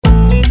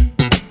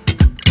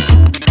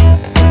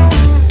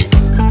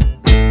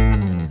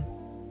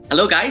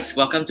Hello guys,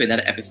 welcome to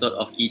another episode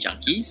of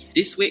E-Junkies.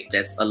 This week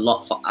there's a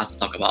lot for us to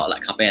talk about,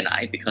 like Kapil and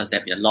I, because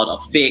there have been a lot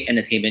of big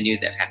entertainment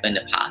news that have happened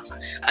in the past.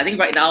 I think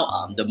right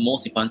now, the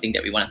most important thing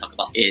that we want to talk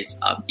about is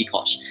Dee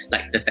Kosh,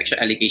 like the sexual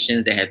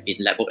allegations that have been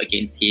leveled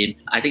against him.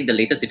 I think the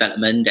latest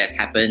development that's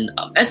happened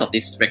as of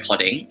this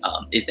recording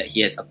is that he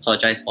has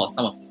apologized for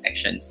some of his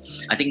actions.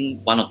 I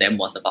think one of them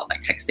was about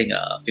like texting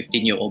a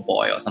 15-year-old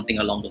boy or something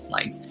along those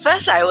lines.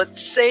 First, I would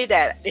say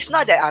that it's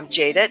not that I'm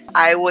jaded.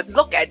 I would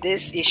look at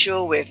this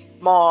issue with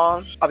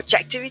more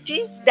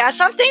objectivity. There are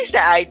some things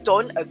that I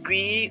don't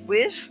agree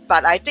with,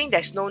 but I think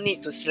there's no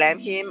need to slam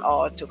him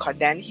or to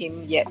condemn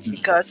him yet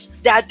because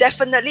there are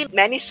definitely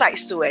many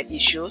sides to an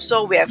issue.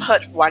 So we have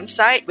heard one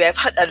side, we have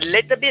heard a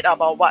little bit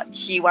about what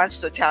he wants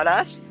to tell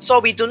us.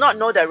 So we do not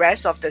know the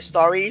rest of the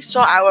story.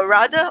 So I would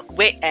rather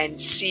wait and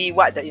see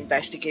what the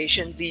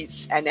investigation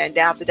leads, and then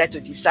after that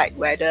to decide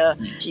whether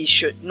he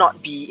should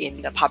not be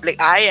in the public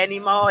eye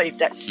anymore, if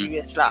that's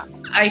serious lah.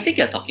 I think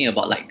you're talking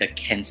about like the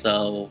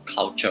cancel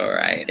culture,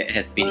 right? That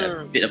has been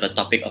a bit of a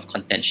topic of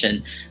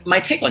contention.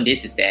 My take on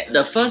this is that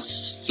the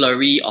first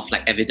flurry of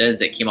like evidence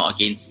that came out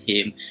against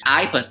him,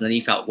 I personally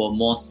felt were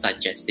more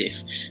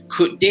suggestive.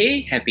 Could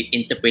they have been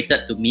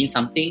interpreted to mean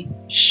something?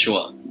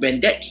 Sure. When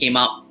that came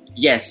out,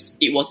 yes,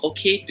 it was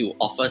okay to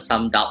offer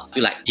some doubt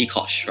to like Dee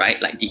Kosh,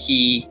 right? Like, did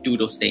he do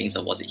those things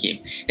or was it him?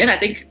 Then I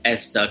think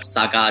as the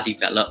saga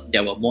developed,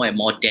 there were more and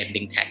more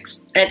damning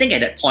texts. And I think at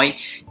that point,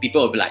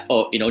 people will be like,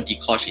 oh, Dee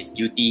Kosh is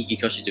guilty, Dee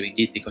Kosh is doing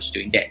this, Dee Kosh is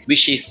doing that,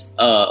 which is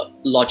a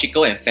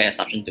logical and fair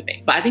assumption to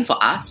make. But I think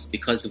for us,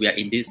 because we are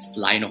in this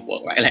line of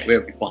work, right? Like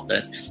we're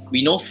reporters,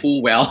 we know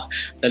full well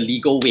the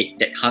legal weight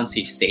that comes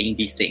with saying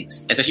these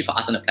things, especially for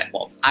us on the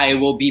platform. I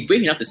will be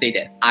brave enough to say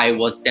that I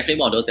was definitely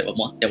one of those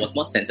that was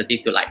more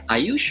sensitive to like, are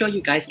you sure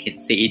you guys can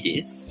say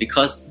this?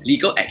 Because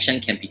legal action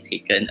can be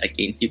taken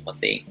against you for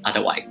saying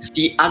otherwise.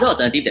 The other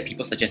alternative that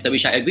people suggested,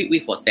 which I agreed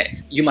with, was that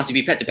you must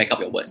be prepared to back up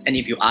your words. And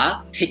if you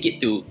are, take it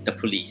to the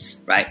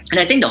police, right? And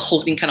I think the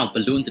whole thing kind of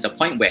ballooned to the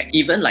point where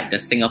even like the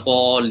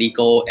Singapore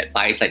legal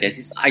advice, like there's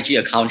this IG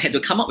account, had to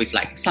come up with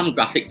like some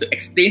graphics to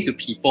explain to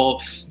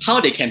people how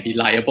they can be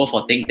liable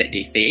for things that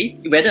they say,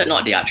 whether or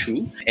not they are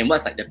true, and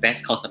what's like the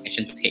best course of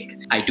action to take.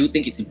 I do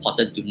think it's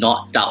important to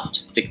not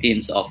doubt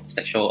victims of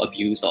sexual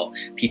abuse or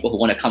people who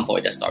want to come forward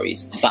with their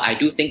stories. But I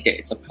do think that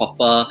it's a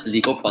proper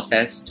legal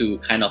process to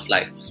kind of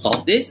like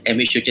solve this, and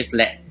we should just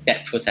let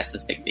that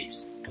processes take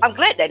place. I'm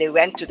glad that they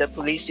went to the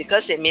police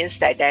because it means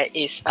that there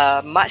is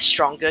a much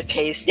stronger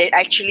case. They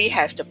actually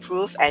have the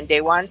proof and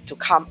they want to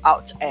come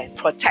out and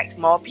protect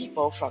more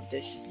people from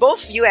this.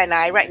 Both you and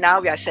I right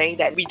now, we are saying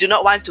that we do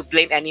not want to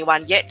blame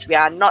anyone yet. We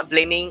are not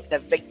blaming the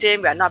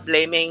victim. We are not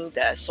blaming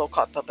the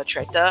so-called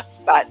perpetrator.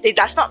 But it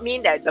does not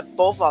mean that the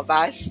both of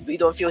us, we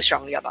don't feel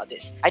strongly about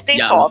this. I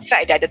think for a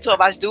fact that the two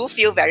of us do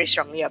feel very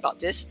strongly about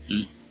this.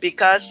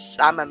 Because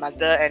I'm a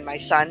mother and my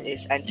son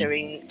is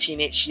entering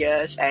teenage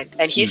years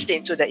and he's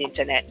into the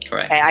internet.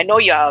 Correct. And I know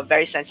you are a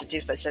very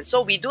sensitive person.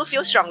 So we do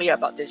feel strongly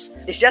about this.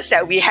 It's just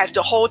that we have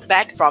to hold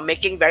back from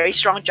making very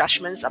strong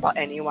judgments about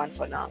anyone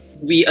for now.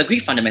 We agree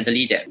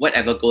fundamentally that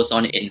whatever goes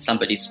on in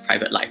somebody's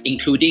private life,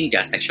 including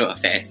their sexual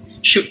affairs,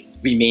 should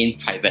remain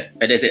private,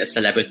 whether it's a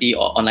celebrity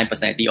or online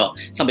personality or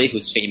somebody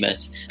who's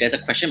famous. There's a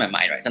question in my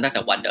mind, right? Sometimes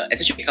I wonder,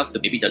 especially when it comes to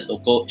maybe the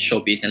local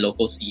showbiz and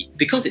local scene,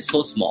 because it's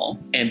so small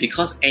and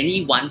because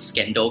any one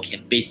scandal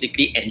can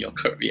basically end your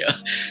career,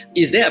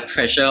 is there a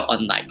pressure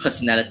on like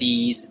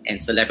personalities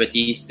and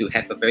celebrities to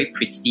have a very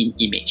pristine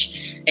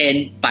image?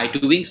 And by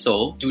doing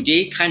so, do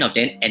they kind of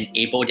then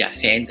enable their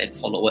fans and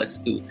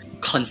followers to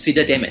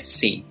consider them as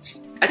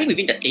saints? I think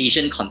within the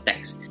Asian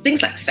context,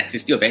 things like sex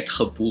is still a very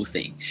taboo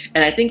thing.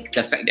 And I think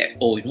the fact that,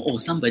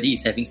 somebody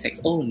is having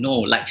sex, or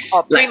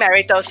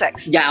premarital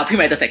sex. Yeah, or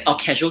premarital sex, or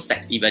casual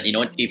sex even,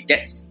 if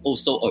that's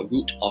also a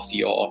root of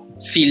your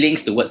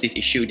feelings towards this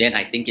issue, then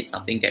I think it's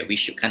something that we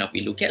should kind of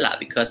relook at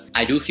because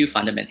I do feel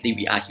fundamentally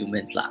we are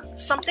humans .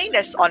 Something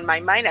that's on my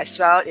mind as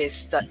well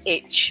is the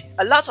age.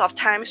 A lot of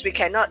times we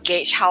cannot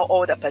gauge how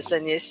old a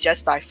person is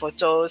just by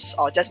photos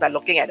or just by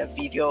looking at a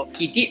video.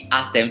 He did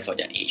ask them for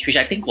their age, which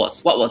I think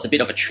was what was a bit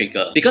of a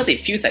trigger because it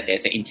feels like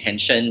there's an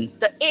intention.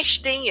 The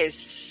age thing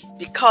is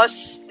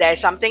because there's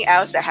something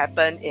else that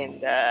happened in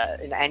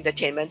the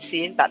entertainment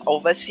scene, but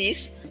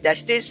overseas.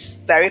 There's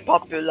this very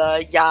popular,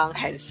 young,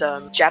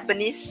 handsome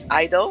Japanese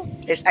idol.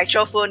 His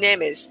actual full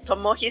name is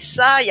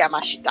Tomohisa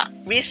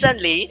Yamashita.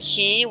 Recently,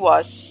 he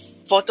was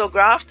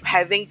photographed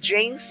having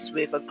drinks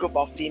with a group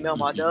of female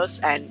models,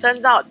 and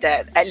turned out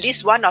that at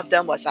least one of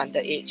them was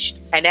underage.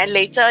 And then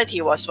later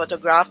he was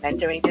photographed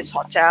entering this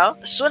hotel.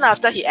 Soon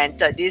after he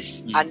entered,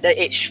 this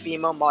underage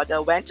female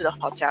model went to the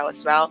hotel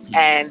as well,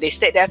 and they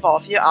stayed there for a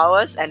few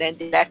hours and then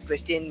they left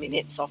within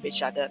minutes of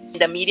each other.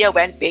 The media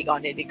went big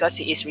on it because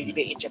he is really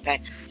big in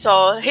Japan.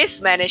 So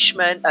his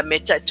management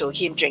admitted to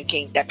him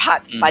drinking that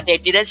part, but they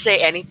didn't say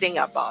anything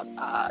about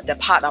the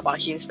part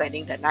about him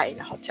spending the night in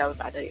a hotel with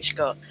underage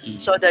girl.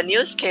 So the news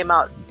news came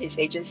out, his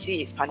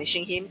agency is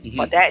punishing him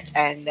for that,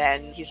 and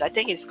then I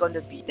think he's going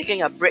to be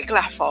taking a break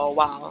for a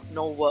while,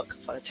 no work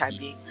for the time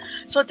being.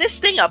 So this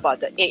thing about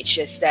the age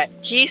is that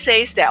he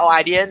says that,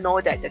 I didn't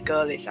know that the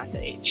girl is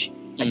underage.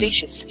 I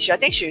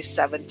think she's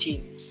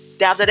 17.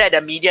 Then after that,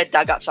 the media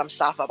dug up some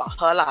stuff about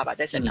her, but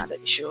that's another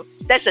issue.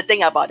 That's the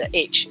thing about the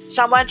age.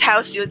 Someone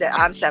tells you that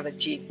I'm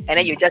 17 and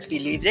then you just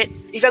believe it.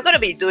 If you're going to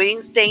be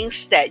doing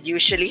things that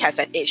usually have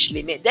an age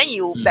limit, then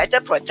you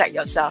better protect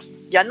yourself.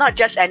 You're not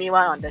just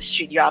anyone on the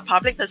street. You're a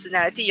public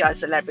personality, you're a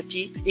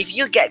celebrity. If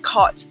you get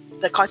caught,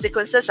 the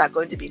consequences are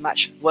going to be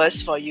much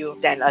worse for you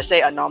than, let's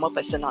say, a normal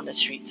person on the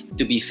street.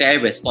 To be fair,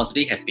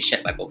 responsibility has to be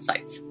shared by both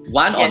sides.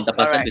 One, on the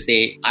person to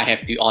say, I have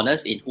to be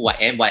honest in who I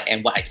am,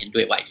 what I can do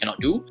and what I cannot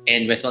do.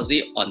 And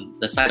responsibility on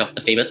the side of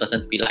the famous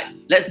person to be like,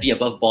 let's be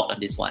above board on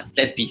this one.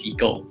 Let's be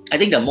legal. I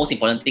think the most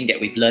important thing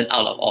that we've learned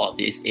out of all of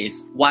this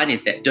is, one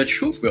is that the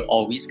truth will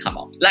always come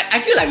out. Like,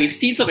 I feel like we've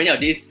seen so many of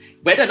these,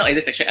 whether or not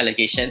it's sexual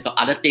allegations or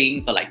other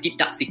things or like deep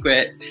dark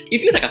secrets, it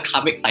feels like a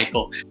karmic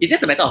cycle. It's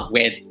just a matter of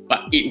when, but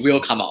it will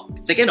come out.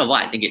 Second of all,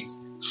 I think it's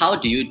how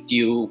do you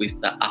deal with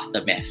the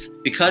aftermath?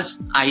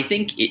 Because I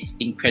think it's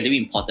incredibly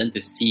important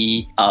to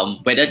see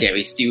whether there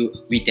is still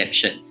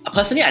redemption.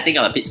 Personally, I think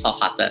I'm a bit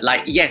soft-hearted.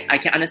 Like, yes, I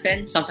can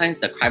understand sometimes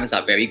the crimes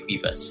are very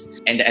grievous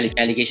and the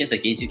allegations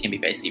against you can be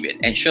very serious.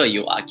 And sure,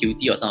 you are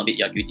guilty of some of it,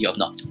 you're guilty of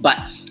not. But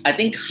I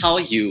think how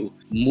you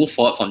move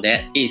forward from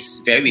that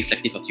is very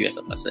reflective of you as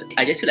a person.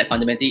 I just feel like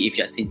fundamentally, if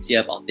you're sincere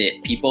about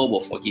it, people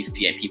will forgive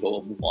you and people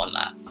will move on.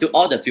 To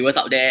all the viewers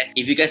out there,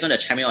 if you guys want to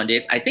chime in on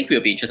this, I think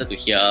we'll be interested to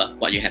hear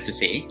what you have to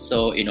say.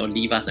 So,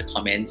 leave us a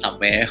comment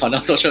somewhere on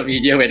our social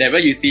media whenever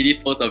you see this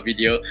post or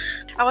video.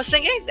 I was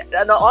thinking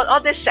that,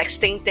 all these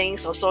sexting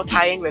things also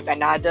tie in with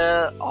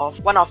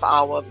one of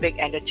our big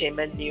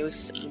entertainment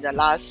news in the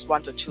last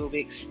 1 to 2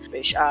 weeks,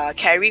 which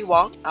Carrie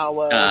Wong,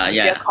 our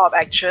Mediacorp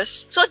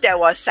actress. So there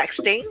was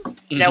sexting,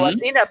 there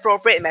was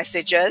inappropriate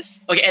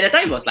messages. Okay, at the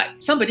time it was like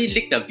somebody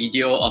leaked a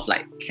video of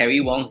like Carrie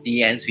Wong's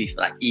DMs with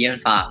like Ian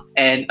Fang,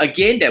 and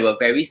again there were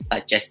very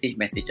suggestive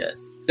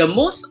messages. The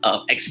most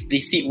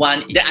explicit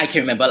one that I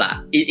can remember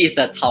it is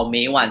the 草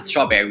莓 one,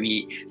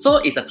 strawberry. So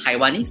it's a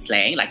Taiwanese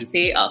slang, like he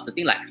say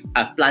something like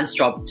plant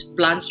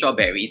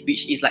strawberries,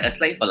 which is like a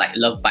slang for like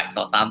love bites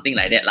or something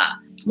like that .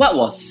 What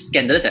was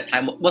scandalous at the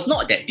time was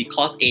not that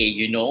because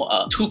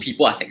two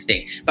people are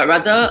sexting, but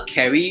rather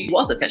Carrie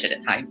was attached at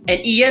that time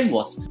and Ian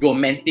was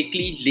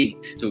romantically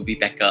linked to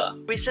Rebecca.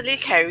 Recently,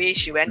 Carrie,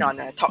 she went on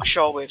a talk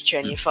show with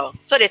Jennifer.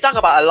 So they talk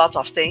about a lot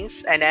of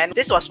things, and then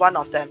this was one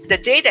of them. The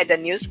day that the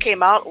news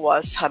came out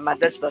was her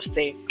mother's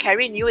birthday.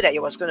 Carrie knew that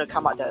it was going to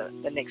come out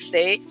the next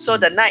day. So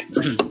the night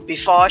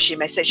before, she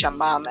messaged her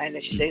mom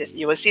and she says,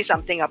 you will see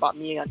something about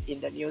me in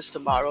the news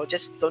tomorrow.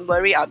 Just don't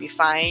worry, I'll be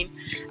fine.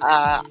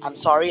 I'm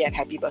sorry and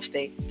happy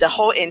birthday. The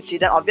whole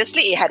incident,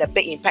 obviously it had a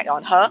big impact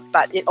on her,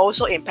 but it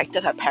also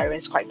impacted her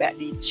parents quite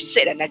badly. She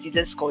said that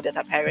netizens scolded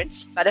her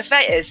parents. But the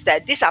fact is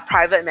that these are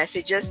private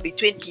messages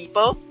between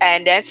people,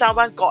 and then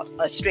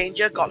a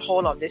stranger got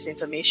hold of this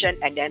information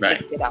and then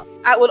picked it up.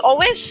 I would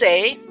always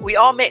say we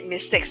all make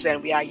mistakes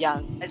when we are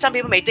young. And some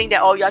people may think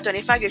that, you're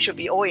 25, you should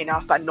be old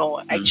enough. But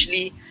no,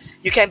 actually,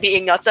 you can be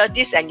in your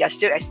 30s and you're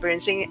still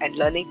experiencing and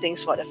learning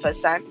things for the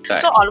first time.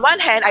 So on one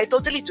hand, I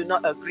totally do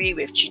not agree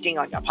with cheating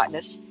on your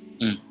partners.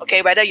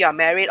 Okay, whether you're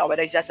married or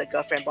whether it's just a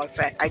girlfriend,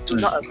 boyfriend, I do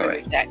not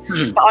agree with that.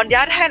 But on the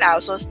other hand, I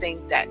also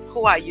think that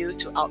who are you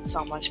to out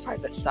someone's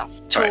private stuff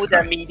to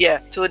the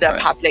media, to the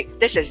public?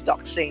 This is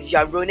doxing.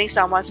 You're ruining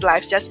someone's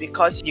life just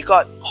because you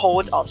got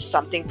hold of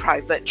something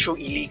private through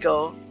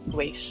illegal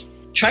ways.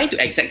 Trying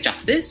to exact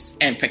justice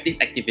and practice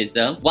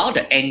activism while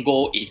the end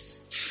goal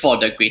is for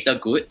the greater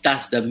good,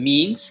 does the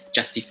means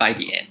justify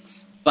the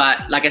ends?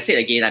 But like I said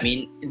again, I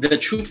mean, the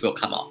truth will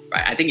come out,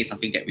 right? I think it's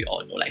something that we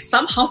all know. Like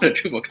somehow the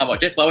truth will come out,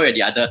 just one way or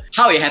the other.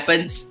 How it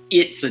happens,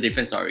 it's a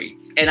different story.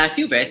 And I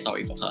feel very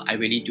sorry for her. I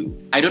really do.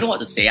 I don't know what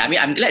to say. I mean,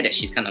 I'm glad that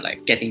she's kind of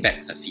like getting back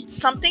on her feet.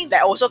 Something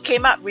that also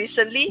came up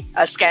recently,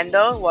 a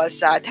scandal, was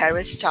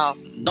Terrence Chow.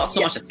 Not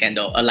so much a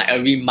scandal, like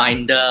a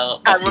reminder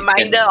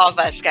of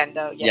a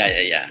scandal, yes.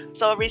 Yeah.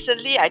 So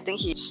recently, I think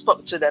he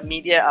spoke to the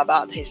media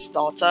about his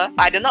daughter.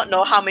 I do not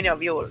know how many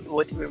of you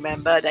would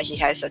remember that he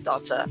has a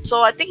daughter.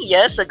 So I think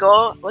years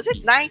ago, was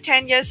it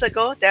 9-10 years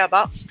ago,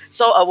 thereabouts?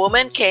 So a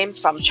woman came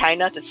from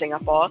China to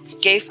Singapore,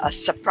 gave a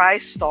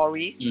surprise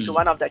story to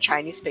one of the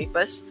Chinese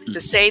papers to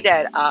say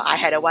that I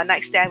had a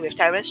one-night stand with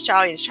Terrence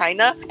Chow in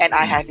China and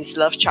I have his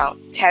love child.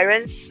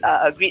 Terrence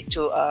agreed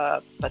to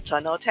a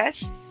paternal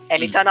test.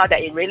 And it turned out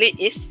that it really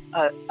is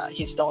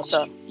his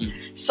daughter.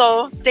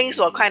 So things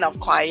were kind of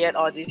quiet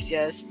all these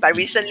years. But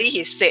recently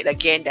he said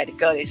again that the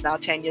girl is now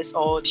 10 years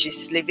old.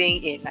 She's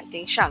living in, I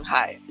think,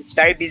 Shanghai. She's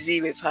very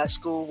busy with her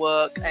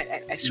schoolwork and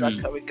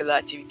extracurricular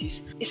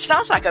activities. It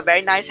sounds like a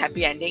very nice,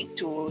 happy ending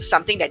to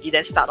something that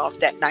didn't start off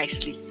that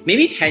nicely.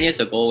 Maybe 10 years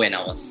ago when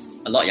I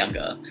was a lot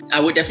younger, I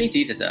would definitely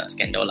see this as a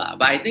scandal.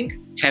 But I think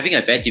having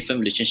a very different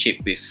relationship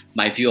with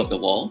my view of the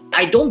world.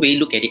 I don't really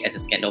look at it as a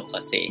scandal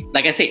per se.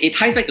 Like I said, it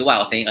ties back to what I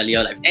was saying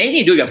earlier, like anything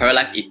you do with your private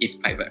life is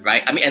private,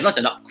 right? I mean, as long as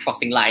you're not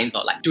crossing lines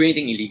or like doing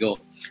anything illegal.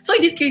 So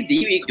in this case, did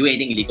he do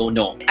anything illegal?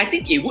 No. I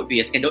think it would be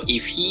a scandal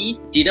if he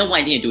didn't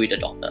want anything to do with the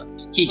daughter.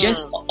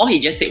 All he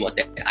just said was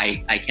that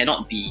I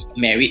cannot be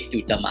married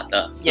to the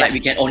mother. Yes. Like we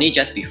can only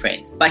just be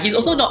friends. But he's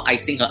also not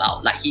icing her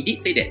out. Like he did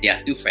say that they are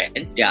still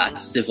friends, they are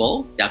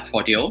civil, they are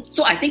cordial.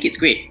 So I think it's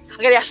great.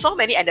 Okay, there are so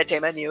many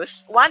entertainment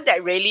news. One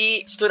that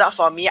really stood out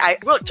for me, I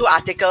wrote 2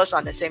 articles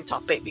on the same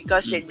topic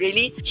because it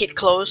really hit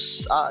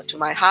close to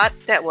my heart.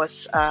 That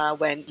was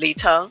when Lee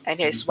Teng and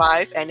his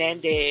wife, and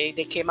then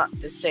they came up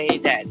to say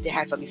that they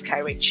have a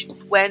miscarriage.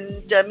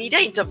 When the media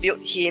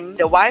interviewed him,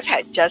 the wife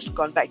had just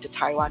gone back to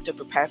Taiwan to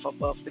prepare for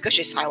birth because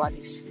she's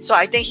Taiwanese. So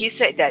I think he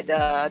said that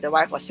the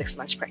wife was 6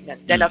 months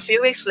pregnant. Then a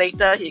few weeks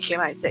later, he came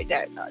out and said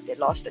that they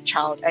lost the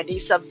child, and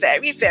it's a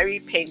very,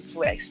 very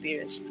painful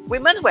experience.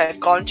 Women who have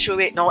gone through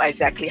it know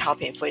exactly how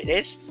painful it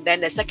is.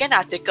 Then the second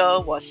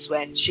article was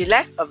when she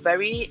left a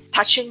very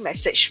touching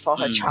message for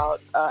her child.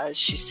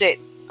 She said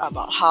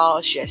about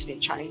how she has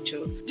been trying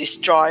to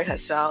destroy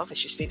herself.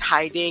 She's been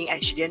hiding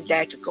and she didn't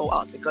dare to go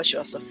out because she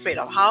was afraid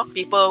of how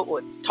people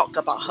would talk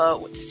about her,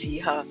 would see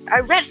her. I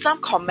read some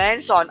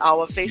comments on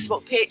our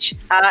Facebook page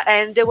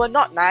and they were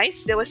not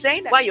nice. They were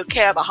saying that why you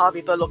care about how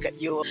people look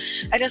at you.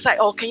 And it's like,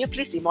 oh, can you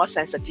please be more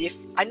sensitive?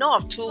 I know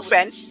of 2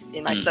 friends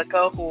in my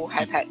circle who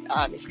have had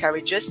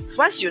miscarriages.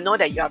 Once you know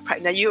that you are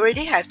pregnant, you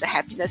already have the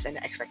happiness and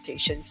the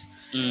expectations.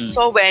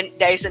 So when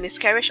there is a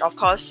miscarriage, of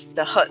course,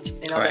 the hurt,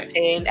 the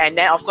pain, and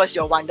then of course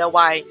you'll wonder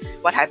why,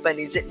 what happened?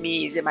 Is it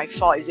me? Is it my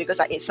fault? Is it because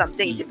I ate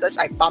something? Is it because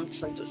I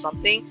bumped into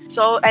something?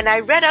 So, and I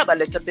read up a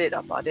little bit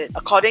about it.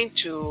 According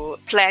to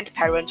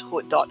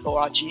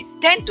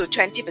PlannedParenthood.org, 10 to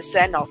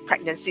 20% of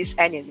pregnancies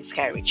end in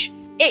miscarriage.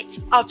 8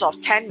 out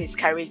of 10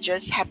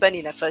 miscarriages happen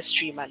in the first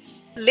 3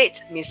 months.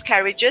 Late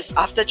miscarriages,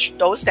 after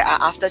those that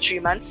are after 3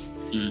 months,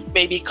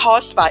 may be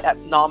caused by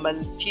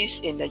abnormalities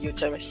in the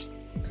uterus.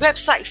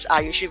 Websites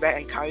are usually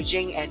very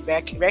encouraging and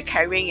very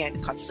caring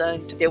and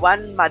concerned. They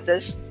want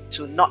mothers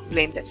to not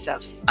blame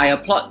themselves. I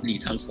applaud Lee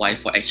Teng's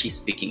wife for actually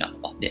speaking up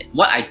about it.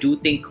 What I do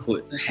think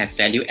could have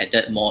value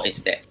added more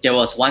is that there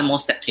was one more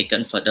step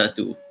taken further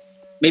to,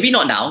 maybe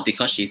not now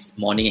because she's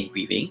mourning and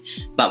grieving,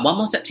 but one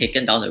more step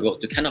taken down the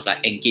road to kind of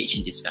like engage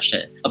in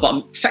discussion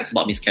about facts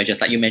about miscarriages.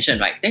 Like you mentioned,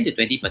 right, 10 to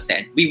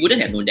 20%. We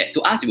wouldn't have known that.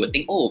 To us, we would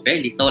think, oh,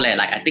 very little. Like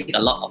I think a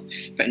lot of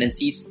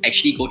pregnancies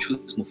actually go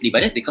through smoothly,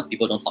 but that's because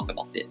people don't talk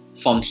about it.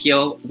 From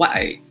here, what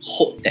I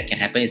hope that can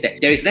happen is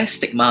that there is less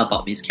stigma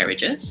about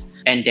miscarriages.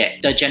 And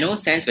that the general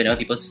sense whenever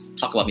people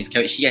talk about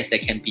miscarriage, yes, there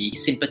can be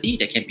sympathy,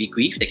 there can be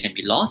grief, there can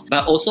be loss,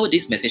 but also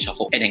this message of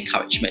hope and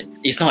encouragement.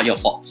 It's not your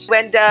fault.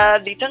 When the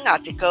Lee Teng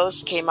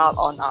articles came out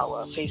on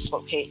our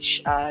Facebook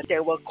page,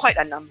 there were quite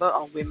a number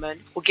of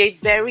women who gave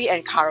very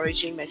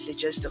encouraging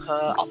messages to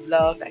her of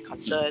love and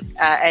concern.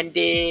 And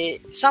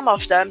some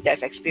of them,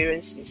 they've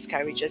experienced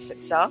miscarriages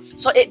themselves.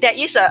 So there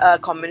is a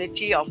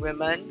community of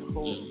women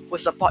who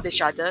support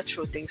each other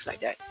through things like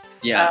that.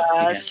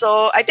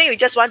 So I think we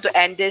just want to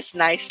end this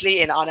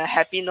nicely and on a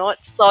happy note.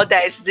 So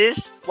there is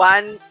this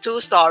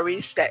 2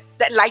 stories that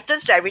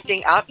lightens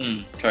everything up.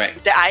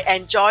 Correct. That I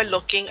enjoy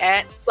looking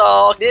at.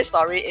 So this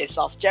story is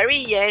of Jerry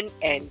Yan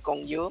and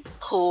Gong Yu,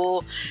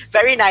 who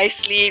very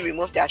nicely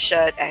removed their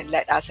shirt and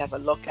let us have a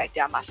look at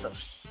their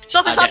muscles.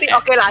 So for some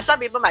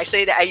people might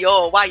say that,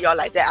 ayo, why you're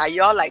like that? Are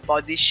you like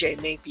body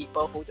shaming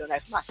people who don't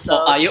have muscles?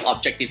 Or are you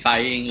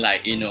objectifying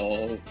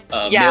male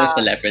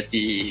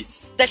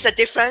celebrities? There's a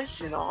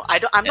difference,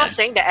 I'm not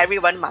saying that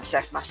everyone must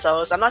have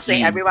muscles. I'm not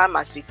saying everyone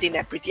must be thin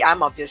and pretty.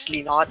 I'm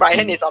obviously not.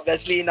 Brian is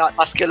obviously not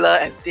muscular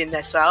and thin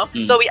as well.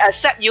 So we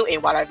accept you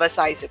in whatever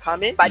size you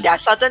come in. But there are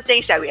certain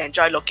things that we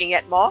enjoy looking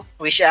at more,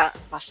 which are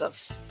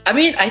muscles. I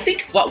mean, I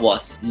think what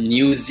was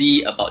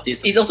newsy about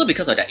this is also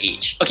because of their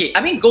age. Okay,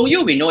 I mean, Gong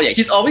Yu, we know that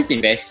he's always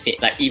been very fit.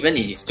 Like, even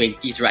in his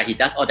 20s, right? He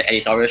does all the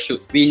editorial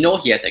shoots. We know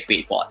he has a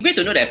great bod. Great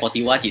to know that at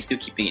 41, he's still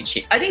keeping in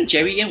shape. I think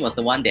Jerry Yan was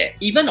the one that,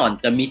 even on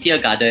the Meteor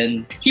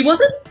Garden, he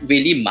wasn't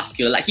really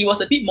muscular. Like, he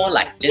was a bit more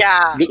like, just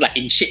looked like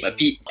in shape a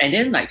bit. And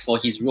then, like, for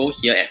his role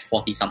here at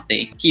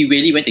 40-something, he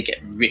really went to get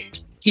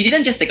ripped. He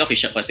didn't just take off his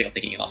shirt for the sake of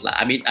taking it off. Like,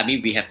 I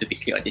mean, we have to be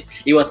clear on this.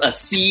 It was a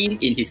scene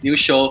in his new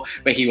show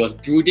where he was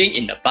brooding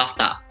in the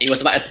bathtub. It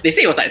was they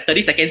say it was like a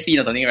 30-second scene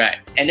or something, right?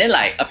 And then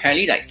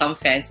apparently some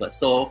fans were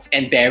so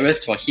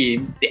embarrassed for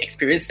him. They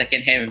experienced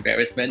secondhand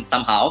embarrassment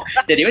somehow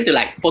that they went to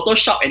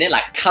Photoshop and then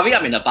covering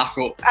up in the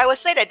bathrobe. I would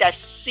say that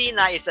scene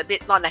is a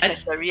bit not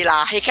necessary.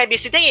 He can be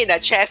sitting in a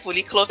chair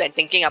fully clothed and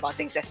thinking about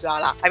things as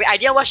well. I mean, I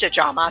didn't watch the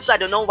drama, so I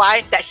don't know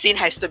why that scene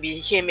has to be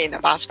him in a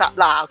bathtub.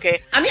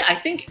 Okay. I mean, I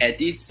think at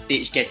this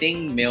stage,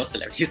 getting male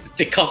celebrities to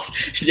take off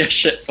their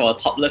shirts for a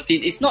topless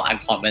scene is not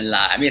uncommon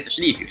I mean,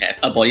 especially if you have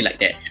a body like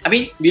that. I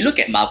mean, we look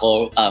at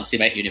Marvel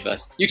Cinematic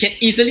Universe, you can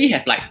easily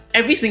have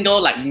every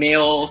single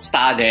male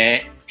star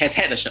there has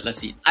had a shirtless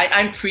scene.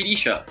 I'm pretty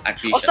sure.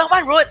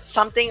 Someone wrote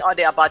something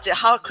about it,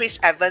 how Chris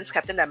Evans,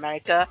 Captain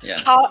America,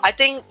 how I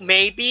think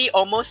maybe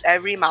almost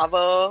every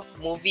Marvel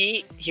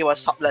movie he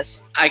was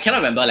topless. I cannot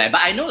remember, like,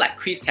 but I know like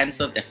Chris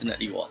Hemsworth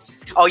definitely was.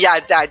 Oh yeah,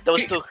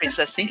 those two Chris's.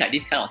 I think like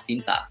these kind of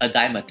scenes are a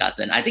dime a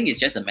dozen. I think it's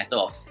just a matter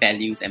of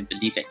values and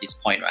belief at this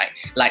point, right?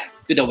 Like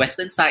to the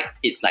Western side,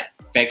 it's like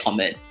very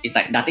common. It's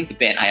like nothing to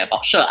bat an eye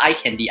about. Sure, eye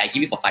candy, I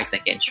give you for 5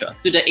 seconds, sure.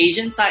 To the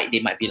Asian side, they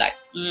might be like,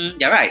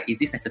 yeah, right, is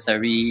this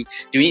necessary?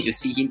 Do we need to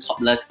see him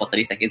topless for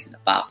 30 seconds in the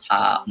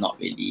bathtub? Not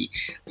really.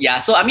 Yeah,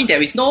 so I mean,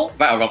 there is no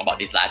right or wrong about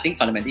this. I think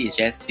fundamentally it's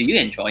just, do you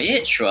enjoy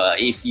it? Sure.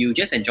 If you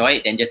just enjoy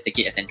it, then just take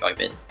it as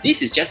enjoyment.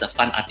 This is just a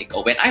fun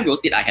article. When I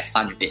wrote it, I had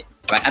fun with it.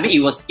 Right? I mean,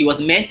 it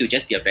was meant to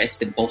just be a very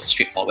simple,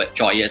 straightforward,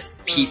 joyous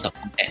piece of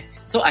content.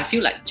 So I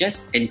feel like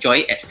just enjoy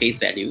it at face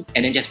value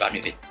and then just run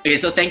with it. Okay,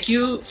 so thank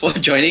you for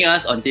joining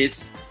us on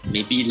this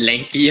maybe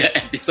lengthier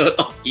episode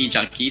of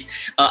E-Junkies.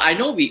 I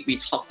know we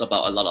talked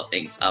about a lot of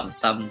things.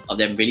 Some of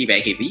them really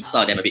very heavy,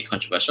 some of them a bit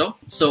controversial.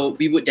 So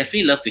we would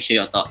definitely love to hear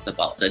your thoughts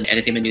about the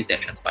entertainment news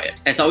that transpired.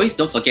 As always,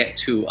 don't forget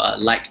to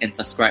like and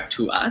subscribe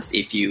to us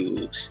if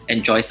you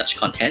enjoy such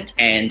content.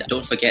 And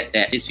don't forget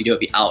that this video will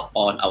be out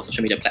on our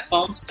social media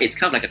platforms. It's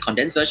kind of like a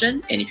condensed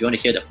version. And if you want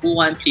to hear the full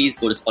one, please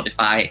go to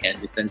Spotify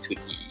and listen to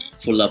the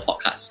fuller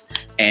podcast.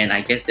 And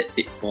I guess that's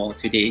it for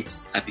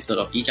today's episode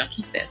of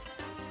E-Junkies then.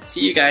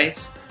 See you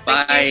guys.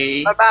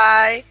 Bye.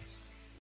 Bye-bye.